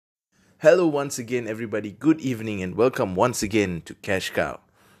Hello once again, everybody. Good evening and welcome once again to Cash Cow.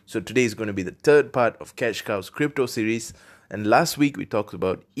 So today is going to be the third part of Cash Cow's crypto series. And last week we talked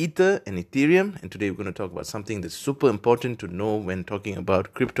about Ether and Ethereum. And today we're going to talk about something that's super important to know when talking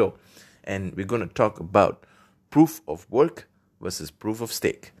about crypto. And we're going to talk about proof of work versus proof of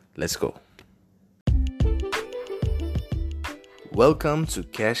stake. Let's go. Welcome to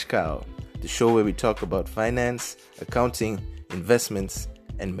Cash Cow, the show where we talk about finance, accounting, investments,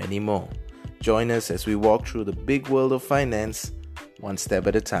 and many more. Join us as we walk through the big world of finance, one step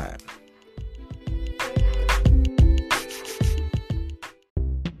at a time.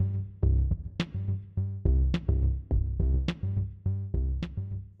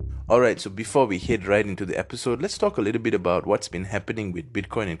 Alright, so before we head right into the episode, let's talk a little bit about what's been happening with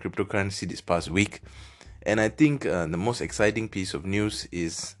Bitcoin and cryptocurrency this past week. And I think the most exciting piece of news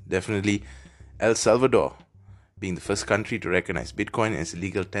is definitely El Salvador being the first country to recognize Bitcoin as a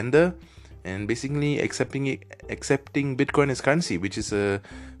legal tender and basically accepting Bitcoin as currency, which is a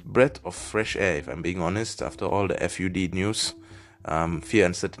breath of fresh air, if I'm being honest, after all the FUD news, fear,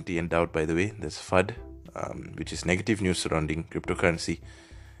 uncertainty, and doubt, by the way. There's FUD, which is negative news surrounding cryptocurrency,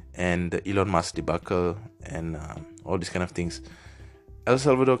 and the Elon Musk debacle, and all these kind of things. El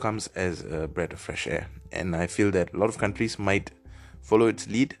Salvador comes as a breath of fresh air, and I feel that a lot of countries might follow its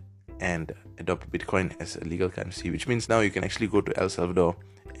lead and adopt Bitcoin as a legal currency, which means now you can actually go to El Salvador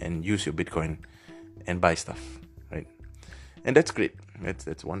and use your Bitcoin and buy stuff, right? And that's great.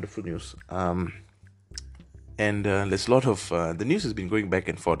 That's wonderful news. And there's a lot of the news has been going back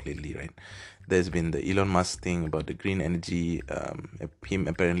and forth lately, right? There's been the Elon Musk thing about the green energy, him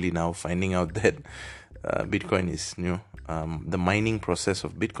apparently now finding out that Bitcoin is the mining process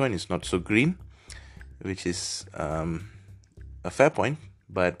of Bitcoin is not so green, which is a fair point.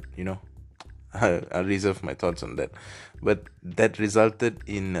 But, I'll reserve my thoughts on that. But that resulted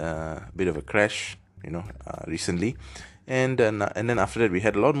in a bit of a crash, recently. And then after that, we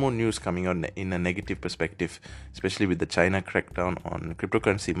had a lot more news coming out in a negative perspective, especially with the China crackdown on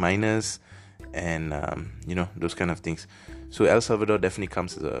cryptocurrency miners and, those kind of things. So El Salvador definitely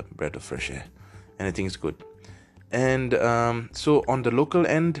comes as a breath of fresh air. And I think it's good. And so on the local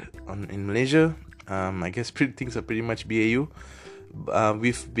end, in Malaysia, I guess things are pretty much BAU.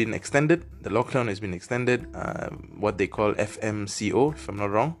 We've been extended. The lockdown has been extended. What they call FMCO, if I'm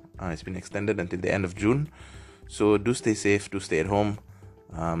not wrong, it's been extended until the end of June. So do stay safe, do stay at home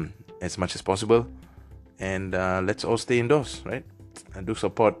as much as possible, and let's all stay indoors, right? And do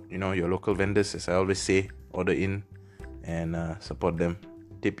support, your local vendors, as I always say. Order in and support them.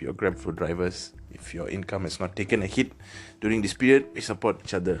 Tip your GrabFood drivers. If your income has not taken a hit during this period, we support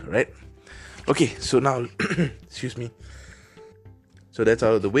each other, right? Okay, so now, excuse me. So that's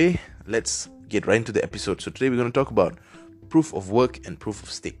out of the way. Let's get right into the episode. So today we're going to talk about proof of work and proof of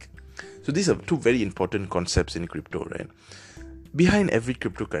stake. So these are two very important concepts in crypto, right? Behind every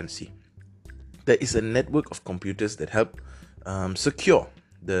cryptocurrency, there is a network of computers that help secure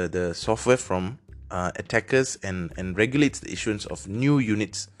the software from attackers and regulates the issuance of new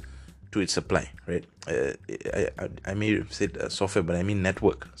units to its supply, right? I may have said software, but I mean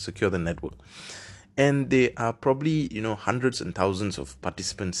network, secure the network. And there are probably, hundreds and thousands of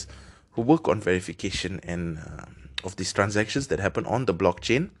participants who work on verification and of these transactions that happen on the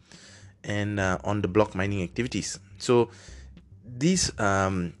blockchain and on the block mining activities. So these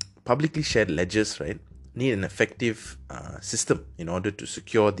publicly shared ledgers, right, need an effective system in order to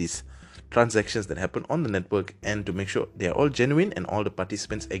secure these transactions that happen on the network and to make sure they are all genuine and all the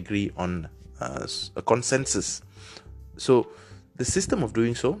participants agree on a consensus. So the system of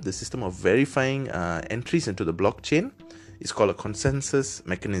doing so, the system of verifying entries into the blockchain is called a consensus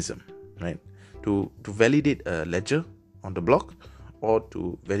mechanism, right? To validate a ledger on the block or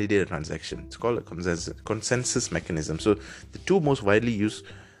to validate a transaction. It's called a consensus mechanism. So the two most widely used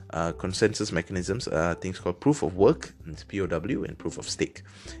consensus mechanisms are things called proof of work, it's POW, and proof of stake.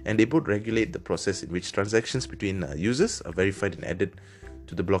 And they both regulate the process in which transactions between users are verified and added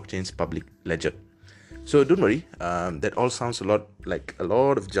to the blockchain's public ledger. So don't worry, that all sounds a lot like a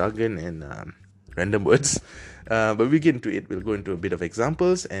lot of jargon and random words, but we'll get into it. We'll go into a bit of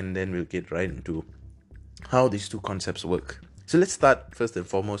examples and then we'll get right into how these two concepts work. So let's start first and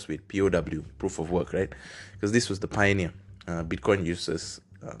foremost with POW, proof of work, right? Because this was the pioneer. Bitcoin uses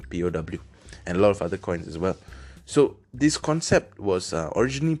POW and a lot of other coins as well. So this concept was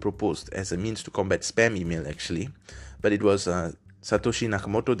originally proposed as a means to combat spam email actually, but it was Satoshi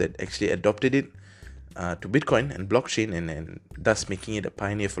Nakamoto that actually adopted it to Bitcoin and blockchain and thus making it a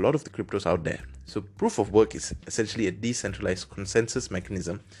pioneer for a lot of the cryptos out there. So proof of work is essentially a decentralized consensus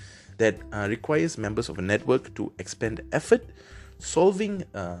mechanism that requires members of a network to expend effort solving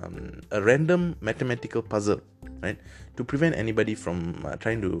a random mathematical puzzle, right, to prevent anybody from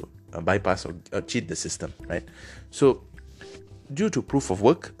trying to bypass or cheat the system, right? So due to proof of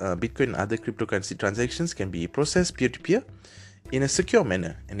work, Bitcoin and other cryptocurrency transactions can be processed peer-to-peer in a secure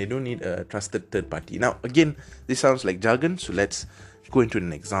manner, and they don't need a trusted third party. Now, again, this sounds like jargon, so let's go into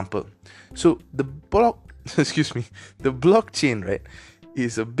an example. So the the blockchain, right,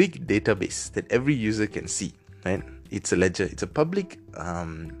 is a big database that every user can see, right? It's a ledger. It's a public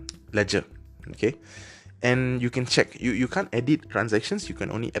ledger, okay? And you can check. You can't edit transactions. You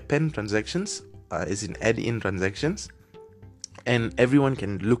can only append transactions, as in add in transactions, and everyone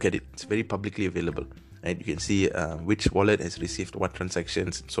can look at it. It's very publicly available, right? You can see which wallet has received what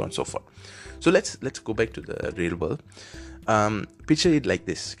transactions, and so on and so forth. So let's go back to the real world. Picture it like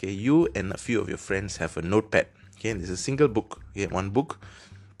this, okay? You and a few of your friends have a notepad, okay? And there's a single book, okay? One book.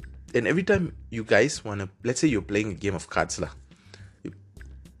 And every time you guys want to, let's say you're playing a game of cards lah. You're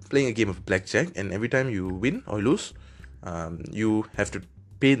playing a game of blackjack, and every time you win or lose, you have to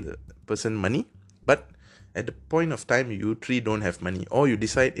pay the person money. But at the point of time, you three don't have money, or you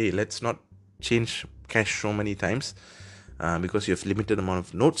decide, hey, let's not change cash so many times because you have limited amount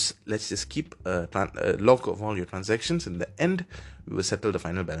of notes. Let's just keep a log of all your transactions. In the end, we will settle the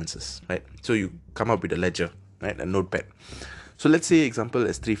final balances, right? So you come up with a ledger, right? A notepad. So let's say, example,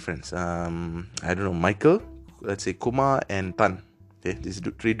 as three friends. I don't know, Michael, let's say Kumar and Tan. Okay, these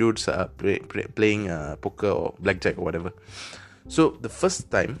three dudes are playing poker or blackjack or whatever. So the first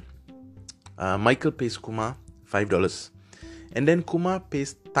time, Michael pays Kumar $5, and then Kumar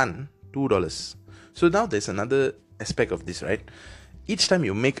pays Tan $2. So now there's another aspect of this, right? Each time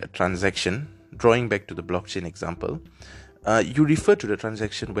you make a transaction, drawing back to the blockchain example, you refer to the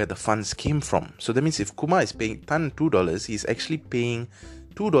transaction where the funds came from. So that means if Kumar is paying Tan $2, he's actually paying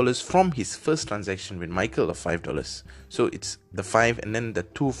 $2 from his first transaction with Michael of $5. So it's the 5 and then the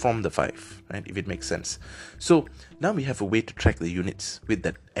 2 from the 5, right? If it makes sense. So now we have a way to track the units with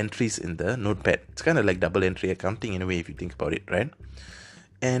the entries in the notepad. It's kind of like double entry accounting in a way, if you think about it, right?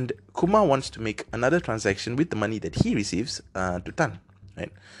 And Kumar wants to make another transaction with the money that he receives to Tan,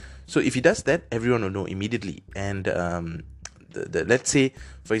 right? So if he does that, everyone will know immediately. And let's say,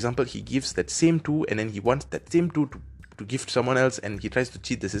 for example, he gives that same 2 and then he wants that same 2 to give to someone else, and he tries to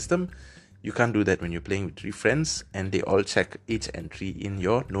cheat the system. You can't do that when you're playing with 3 friends and they all check each entry in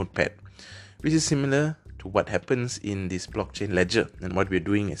your notepad, which is similar to what happens in this blockchain ledger and what we're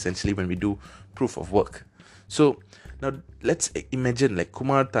doing essentially when we do proof of work. So now let's imagine like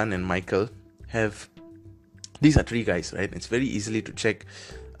Kumar, Tan and Michael have, these are 3 guys, right? It's very easily to check.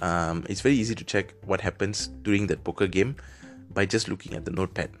 It's very easy to check what happens during that poker game by just looking at the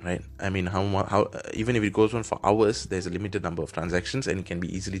notepad, right? I mean, how even if it goes on for hours, there's a limited number of transactions and it can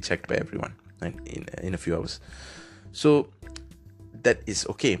be easily checked by everyone, right? In a few hours. So that is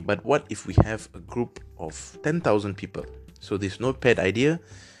okay. But what if we have a group of 10,000 people? So this notepad idea,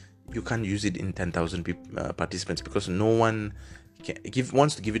 you can't use it in 10,000 participants because no one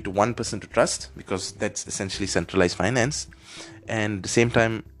wants to give it to one person to trust, because that's essentially centralized finance. And at the same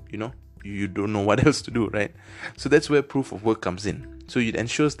time, you don't know what else to do, right? So that's where proof of work comes in. So it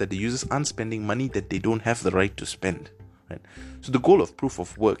ensures that the users aren't spending money that they don't have the right to spend, right? So the goal of proof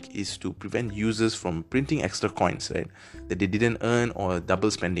of work is to prevent users from printing extra coins, right, that they didn't earn, or double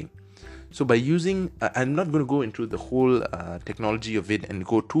spending. So by using, I'm not going to go into the whole technology of it and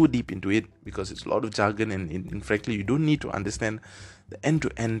go too deep into it because it's a lot of jargon, and frankly, you don't need to understand the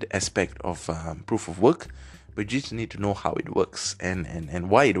end-to-end aspect of proof of work, but you just need to know how it works and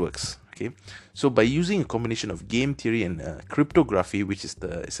why it works. Okay, so by using a combination of game theory and cryptography, which is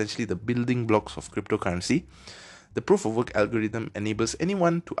essentially the building blocks of cryptocurrency, the proof of work algorithm enables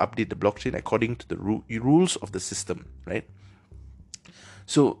anyone to update the blockchain according to the rules of the system, right?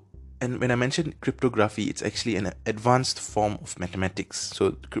 So, and when I mentioned cryptography, it's actually an advanced form of mathematics.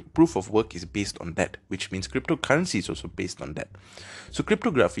 So proof of work is based on that, which means cryptocurrency is also based on that. So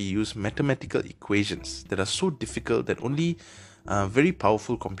cryptography uses mathematical equations that are so difficult that only very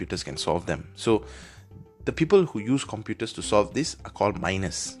powerful computers can solve them. So the people who use computers to solve this are called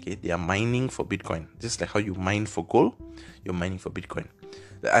miners. Okay, they are mining for Bitcoin, just like how you mine for gold, you're mining for Bitcoin.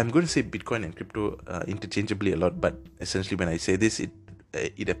 I'm going to say Bitcoin and crypto interchangeably a lot, but essentially when I say this,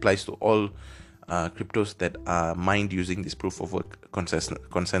 it applies to all cryptos that are mined using this proof of work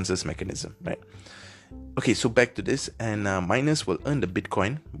consensus mechanism, right? Okay, so back to this, and miners will earn the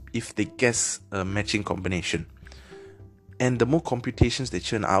Bitcoin if they guess a matching combination. And the more computations they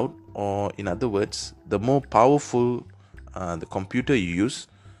churn out, or in other words, the more powerful the computer you use,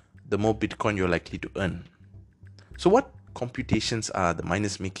 the more Bitcoin you're likely to earn. So what computations are the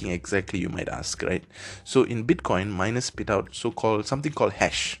miners making exactly, you might ask, right? So in Bitcoin, miners spit out something called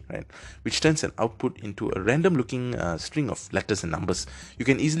hash, right, which turns an output into a random looking string of letters and numbers. You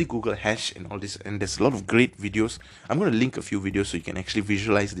can easily Google hash and all this, and there's a lot of great videos. I'm going to link a few videos so you can actually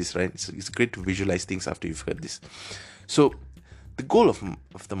visualize this, right? It's great to visualize things after you've heard this. So the goal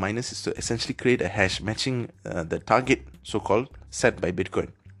of the miners is to essentially create a hash matching the target, so-called, set by Bitcoin.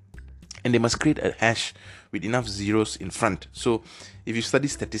 And they must create a hash with enough zeros in front. So if you study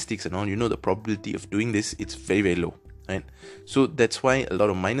statistics and all, you know the probability of doing this, it's very, very low, right? So that's why a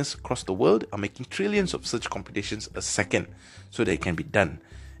lot of miners across the world are making trillions of such computations a second so that it can be done.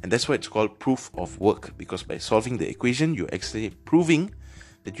 And that's why it's called proof of work, because by solving the equation, you're actually proving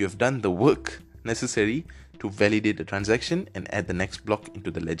that you have done the work necessary to validate the transaction and add the next block into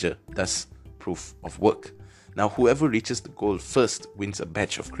the ledger, thus proof of work. Now, whoever reaches the goal first wins a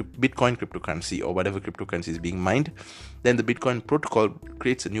batch of Bitcoin cryptocurrency or whatever cryptocurrency is being mined. Then the Bitcoin protocol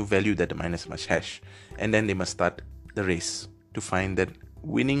creates a new value that the miners must hash. And then they must start the race to find that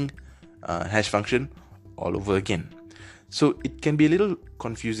winning hash function all over again. So it can be a little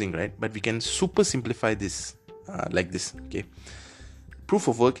confusing, right? But we can super simplify this like this, okay? Proof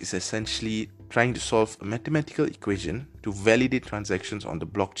of work is essentially trying to solve a mathematical equation to validate transactions on the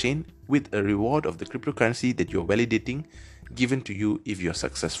blockchain with a reward of the cryptocurrency that you're validating given to you if you're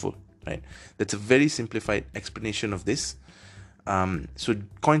successful, right? That's a very simplified explanation of this. So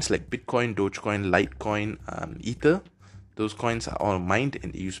coins like Bitcoin, Dogecoin, Litecoin, Ether, those coins are all mined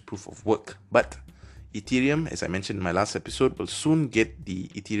and they use proof of work. But Ethereum, as I mentioned in my last episode, will soon get the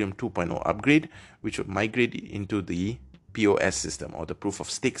Ethereum 2.0 upgrade, which will migrate into the POS system or the proof of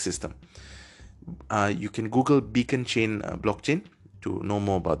stake system. You can Google Beacon Chain blockchain to know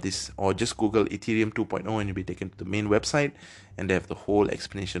more about this, or just Google Ethereum 2.0 and you'll be taken to the main website and they have the whole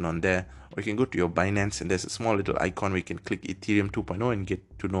explanation on there. Or you can go to your Binance and there's a small little icon where you can click Ethereum 2.0 and get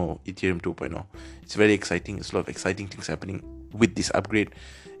to know Ethereum 2.0. It's very exciting. There's a lot of exciting things happening with this upgrade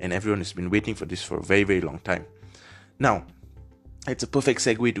and everyone has been waiting for this for a very, very long time. Now, it's a perfect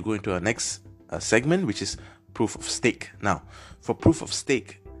segue to go into our next segment, which is proof of stake. Now, for proof of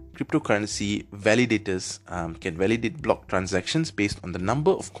stake, cryptocurrency validators can validate block transactions based on the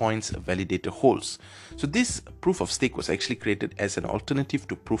number of coins a validator holds. So this proof of stake was actually created as an alternative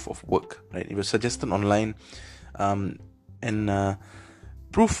to proof of work, right? It was suggested online, and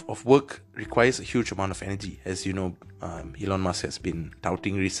proof of work requires a huge amount of energy, as you know, Elon Musk has been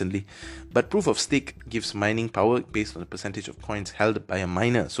touting recently. But proof of stake gives mining power based on the percentage of coins held by a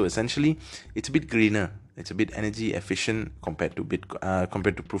miner. So essentially, it's a bit greener. It's a bit energy efficient compared to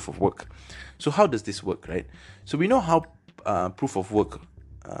proof of work. So how does this work, right? So we know how proof of work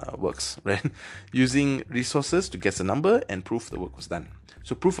works, right? Using resources to guess a number and prove the work was done.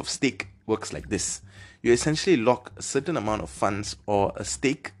 So proof of stake works like this. You essentially lock a certain amount of funds or a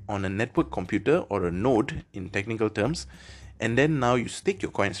stake on a network computer or a node in technical terms, and then now you stake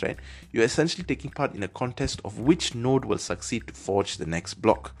your coins, right? You're essentially taking part in a contest of which node will succeed to forge the next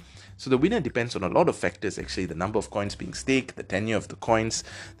block. So the winner depends on a lot of factors, actually, the number of coins being staked, the tenure of the coins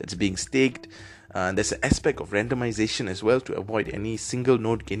that's being staked. There's an aspect of randomization as well to avoid any single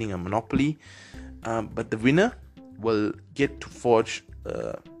node gaining a monopoly. But the winner will get to forge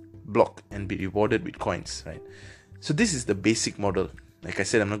a block and be rewarded with coins, right? So this is the basic model. Like I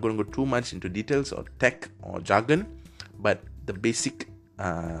said, I'm not going to go too much into details or tech or jargon, but the basic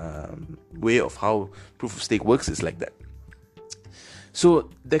way of how proof of stake works is like that. So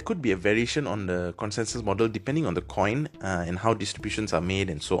there could be a variation on the consensus model depending on the coin and how distributions are made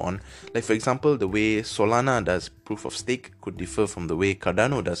and so on. Like for example, the way Solana does proof of stake could differ from the way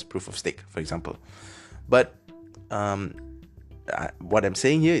Cardano does proof of stake, for example. But what I'm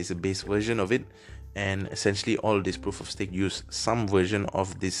saying here is a base version of it, and essentially all this proof of stake use some version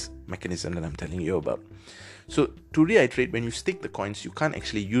of this mechanism that I'm telling you about. So to reiterate, when you stake the coins, you can't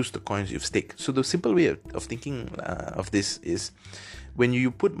actually use the coins you've staked. So the simple way of thinking of this is, when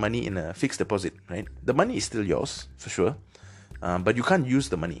you put money in a fixed deposit, right? The money is still yours for sure, but you can't use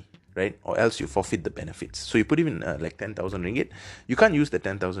the money, right? Or else you forfeit the benefits. So you put even like 10,000 ringgit, you can't use the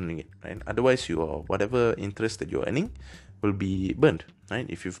 10,000 ringgit, right? Otherwise, your whatever interest that you're earning will be burned, right?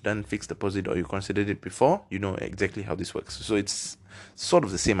 If you've done fixed deposit or you considered it before, you know exactly how this works. So it's sort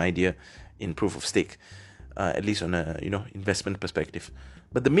of the same idea in proof of stake, at least on a investment perspective.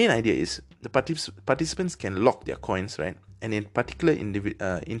 But the main idea is the participants can lock their coins, right? And in particular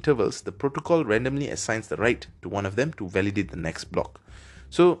intervals, the protocol randomly assigns the right to one of them to validate the next block.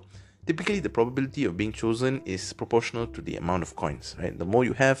 So typically the probability of being chosen is proportional to the amount of coins, right? The more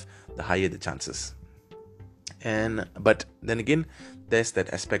you have, the higher the chances. But then again, there's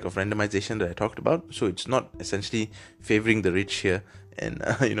that aspect of randomization that I talked about. So it's not essentially favoring the rich here, and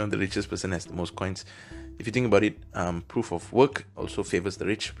the richest person has the most coins. If you think about it, proof of work also favors the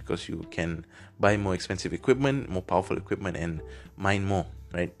rich because you can buy more expensive equipment, more powerful equipment, and mine more,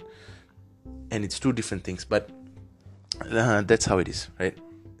 right? And it's two different things, but that's how it is, right?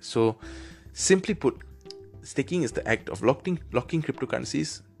 So simply put, staking is the act of locking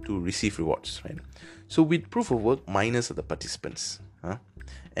cryptocurrencies to receive rewards, right? So with proof of work, miners are the participants,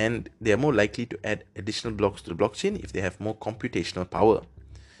 and they are more likely to add additional blocks to the blockchain if they have more computational power,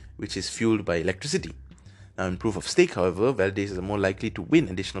 which is fueled by electricity. Now, in proof of stake, however, validators are more likely to win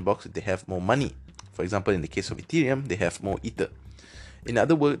additional blocks if they have more money. For example, in the case of Ethereum, they have more Ether. In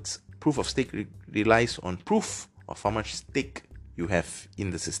other words, proof of stake relies on proof of how much stake you have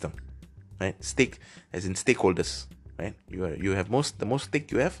in the system, right? Stake as in stakeholders, right? You have the more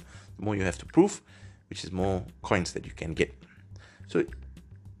stake you have, the more you have to prove, which is more coins that you can get. So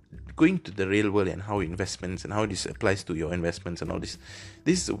going to the real world and how investments and how this applies to your investments and all this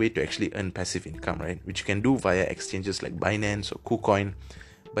is a way to actually earn passive income, right? Which you can do via exchanges like Binance or KuCoin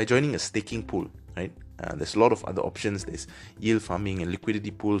by joining a staking pool, right? There's a lot of other options. There's yield farming and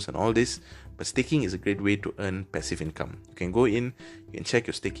liquidity pools and all this, but staking is a great way to earn passive income. You can go in, you can check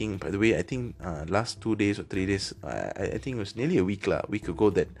your staking. By the way, I think last 2 days or 3 days, I think it was nearly a week ago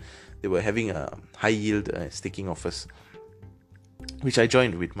that they were having a high yield staking offers, which I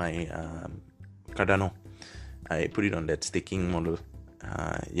joined with my Cardano. I put it on that staking model.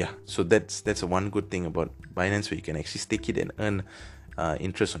 So that's a one good thing about Binance, where you can actually stake it and earn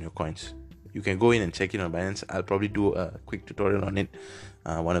interest on your coins. You can go in and check it on Binance. I'll probably do a quick tutorial on it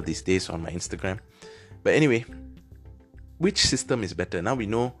one of these days on my Instagram. But anyway, which system is better? Now we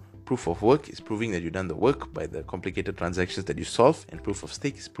know proof of work is proving that you've done the work by the complicated transactions that you solve, and proof of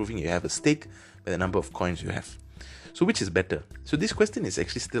stake is proving you have a stake by the number of coins you have. So which is better? So this question is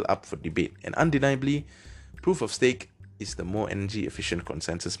actually still up for debate, and undeniably, proof of stake is the more energy efficient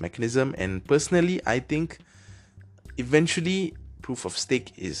consensus mechanism. And personally, I think eventually proof of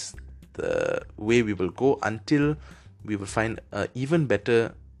stake is the way we will go until we will find an even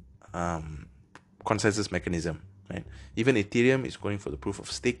better consensus mechanism, right? Even Ethereum is going for the proof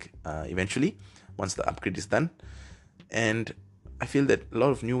of stake eventually, once the upgrade is done. And I feel that a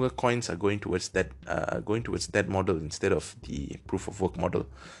lot of newer coins are going towards that model instead of the proof of work model.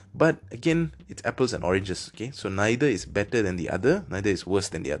 But again, it's apples and oranges, okay? So neither is better than the other, neither is worse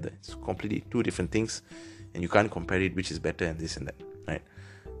than the other. It's completely two different things, and you can't compare it which is better and this and that, right?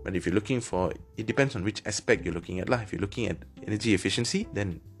 But if you're looking for, it depends on which aspect you're looking at. If you're looking at energy efficiency,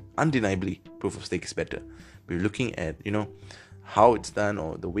 then undeniably proof of stake is better. But you're looking at, how it's done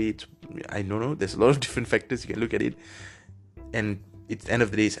or the way it's, I don't know, there's a lot of different factors you can look at it. And at the end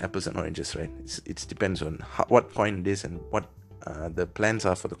of the day, it's apples and oranges, right? It depends on what coin it is and what the plans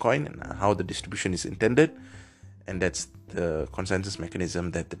are for the coin and how the distribution is intended. And that's the consensus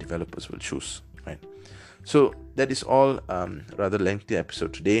mechanism that the developers will choose, right? So that is all. Rather lengthy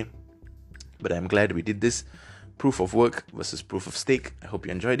episode today, but I'm glad we did this. Proof of work versus proof of stake. I hope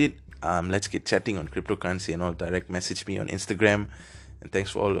you enjoyed it. Let's get chatting on cryptocurrency and all. Direct message me on Instagram. And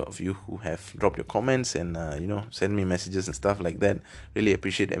thanks for all of you who have dropped your comments and send me messages and stuff like that. Really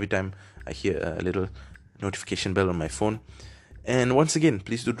appreciate every time I hear a little notification bell on my phone. And once again,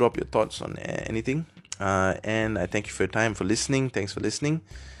 please do drop your thoughts on anything. And I thank you for your time, for listening. Thanks for listening.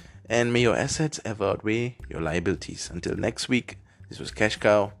 And may your assets ever outweigh your liabilities. Until next week, this was Cash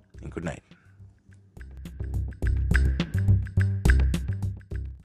Cow, and good night.